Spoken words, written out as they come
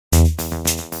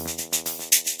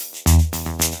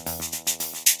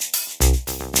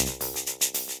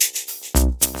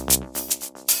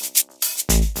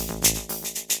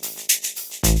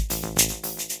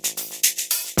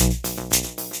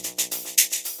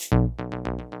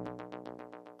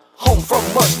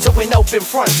work to an open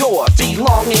front door.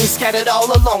 Belongings scattered all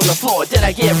along the floor. Did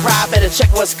I get robbed? Better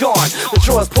check what's gone. The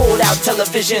drawers pulled out,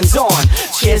 television's on.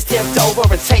 Chairs tipped over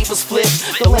and tables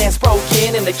flipped. The lamps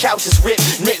broken and the couch is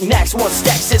ripped. Knick-knacks, one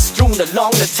stacks is strewn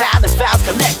along the tile, and files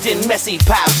collecting messy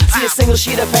piles. See a single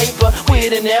sheet of paper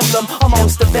with an emblem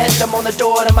amongst the bedlam on the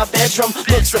door to my bedroom.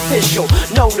 Looks official,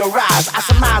 notarized. I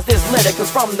surmise this letter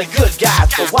comes from the good guys.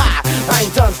 But why? I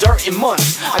ain't done dirt in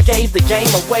months. I gave the game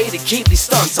away to keep these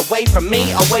stunts away from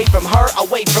me, away from her,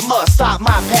 away from us. Thought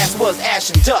my past was ash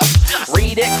and dust.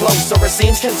 Read it closer, it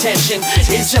seems contention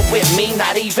isn't with me,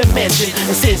 not even mentioned.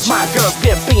 And since my girl's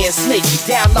been being sneaky,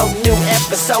 download new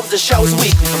episodes of shows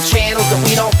weekly from channels that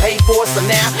we don't pay for. So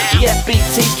now the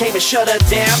FBT came and shut her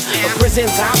down. A prison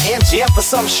time and jail for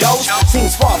some shows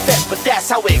seems far-fetched, but that's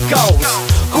how it goes.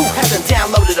 Who hasn't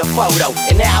downloaded a photo,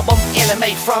 an album,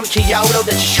 anime from Kyoto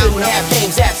that you shouldn't have?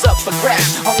 Games apps up for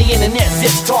grabs on the internet,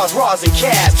 zips, tours, raws, and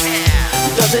cabs.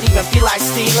 Does it even feel like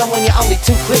stealing when you're only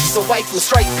 2 clicks away from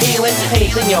straight peeling?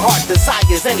 Anything your heart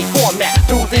desires, any format,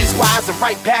 through these wires and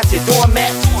right past your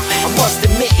doormat. I must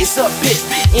admit it's a bit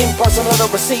impersonal to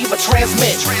receive or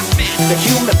transmit. The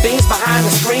human beings behind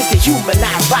the screens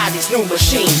dehumanize by these new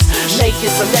machines. Naked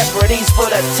celebrities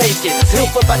for the taking,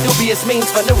 pilfered by dubious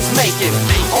means for news making.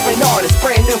 Or an artist,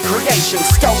 brand new creation,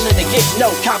 stolen to get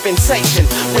no compensation.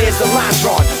 Where's the line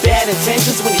drawn? Bad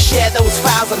intentions when you share those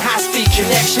files on high-speed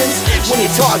connections. When you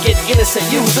target innocent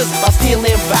users by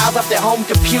stealing files off their home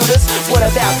computers. What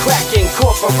about cracking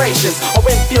corporations or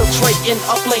infiltrating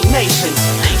uplink nations?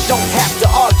 Don't have to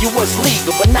argue what's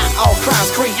legal, but not all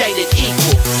crimes created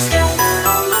equal. Scattered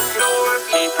on the floor,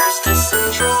 papers, discs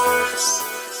and drawers.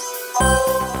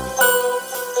 All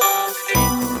of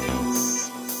things.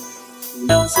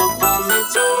 Notes up on the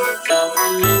door,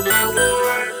 government at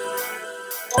war.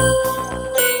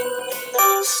 Pulling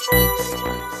the strings.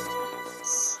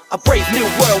 A brave new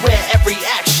world where every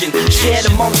action shared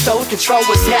amongst those control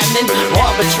what's happening.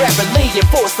 Arbitrarily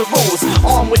enforce the rules,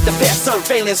 armed with the best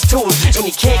surveillance tools. And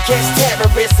you can't catch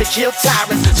terrorists or kill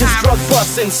tyrants, just drug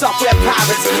busts and software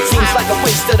pirates. Seems like a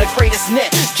waste of the greatest net,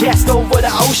 cast over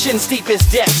the ocean's deepest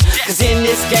depths. Cause in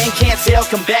this game can't tell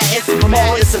combatants from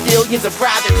all the civilians of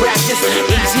private practice.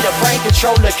 Easy to brain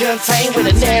control or contain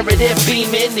with a narrative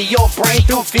beam into your brain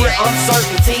through fear.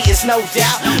 Uncertainty is no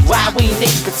doubt why we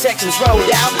need protections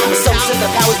rolled out. Associate the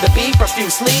powers that be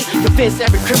profusely convince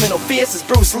every criminal fierce as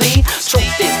Bruce Lee.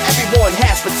 Truth is, everyone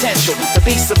has potential to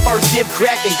be subversive,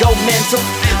 crack and go mental.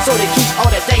 So they keep all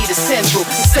that data central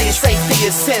to say safety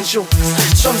essential.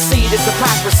 Some see this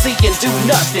hypocrisy and do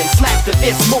nothing. Slap the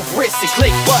fist, move wrists and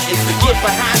click buttons. Get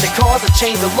behind the cause and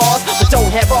change the laws, but don't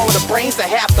have all the brains to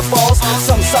half the balls.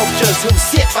 Some soldiers who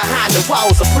sit behind the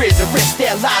walls of prison risk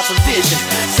their lives for vision.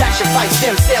 Sacrifice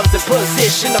themselves in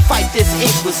position to fight this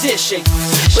inquisition.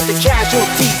 But the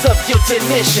casualties of guilt and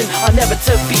mission are never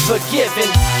to be forgiven.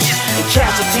 And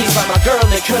casualties like my girl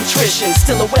in contrition,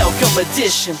 still a welcome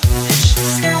addition.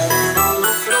 Scattered on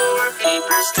the floor,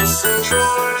 papers, discs and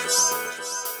drawers.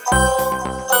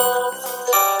 All of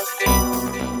the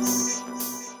things.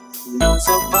 Notes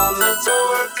up on the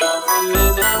door,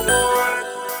 government at war.